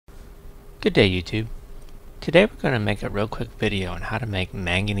Good day, YouTube. Today we're going to make a real quick video on how to make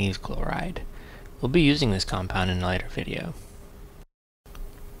manganese chloride. We'll be using this compound in a later video.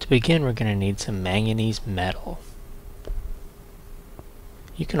 To begin, we're going to need some manganese metal.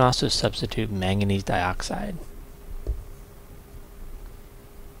 You can also substitute manganese dioxide.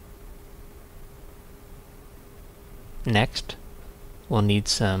 Next, we'll need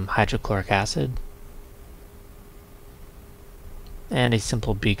some hydrochloric acid and a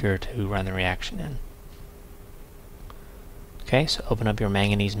simple beaker to run the reaction in. Okay, so open up your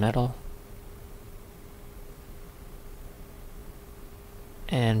manganese metal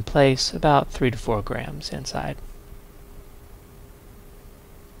and place about 3 to 4 grams inside.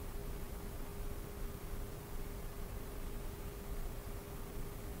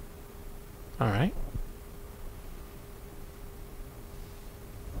 Alright.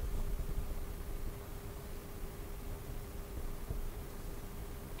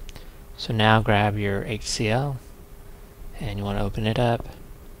 So now grab your HCl and you want to open it up.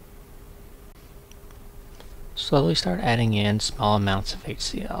 Slowly start adding in small amounts of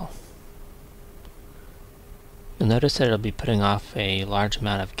HCl. You'll notice that it'll be putting off a large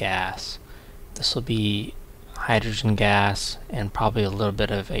amount of gas. This will be hydrogen gas and probably a little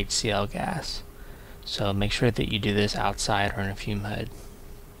bit of HCl gas. So make sure that you do this outside or in a fume hood.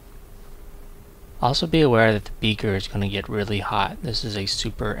 Also be aware that the beaker is going to get really hot. This is a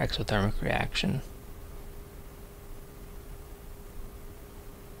super exothermic reaction.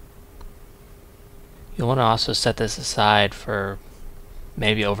 You'll want to also set this aside for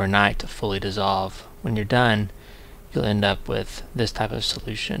maybe overnight to fully dissolve. When you're done, you'll end up with this type of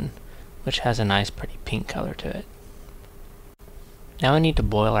solution, which has a nice pretty pink color to it. Now we need to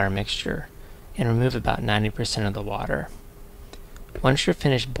boil our mixture and remove about 90% of the water. Once you're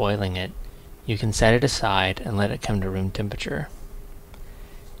finished boiling it, you can set it aside and let it come to room temperature.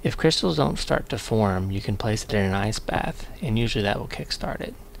 If crystals don't start to form, you can place it in an ice bath, and usually that will kickstart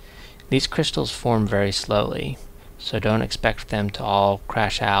it. These crystals form very slowly, so don't expect them to all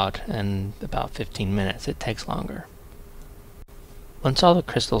crash out in about 15 minutes. It takes longer. Once all the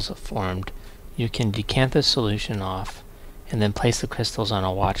crystals have formed, you can decant the solution off and then place the crystals on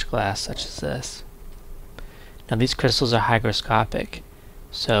a watch glass such as this. Now these crystals are hygroscopic,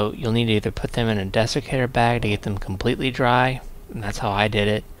 so you'll need to either put them in a desiccator bag to get them completely dry, and that's how I did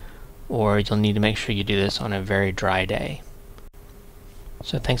it, or you'll need to make sure you do this on a very dry day.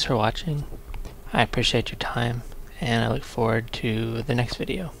 So thanks for watching. I appreciate your time, and I look forward to the next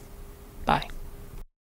video. Bye.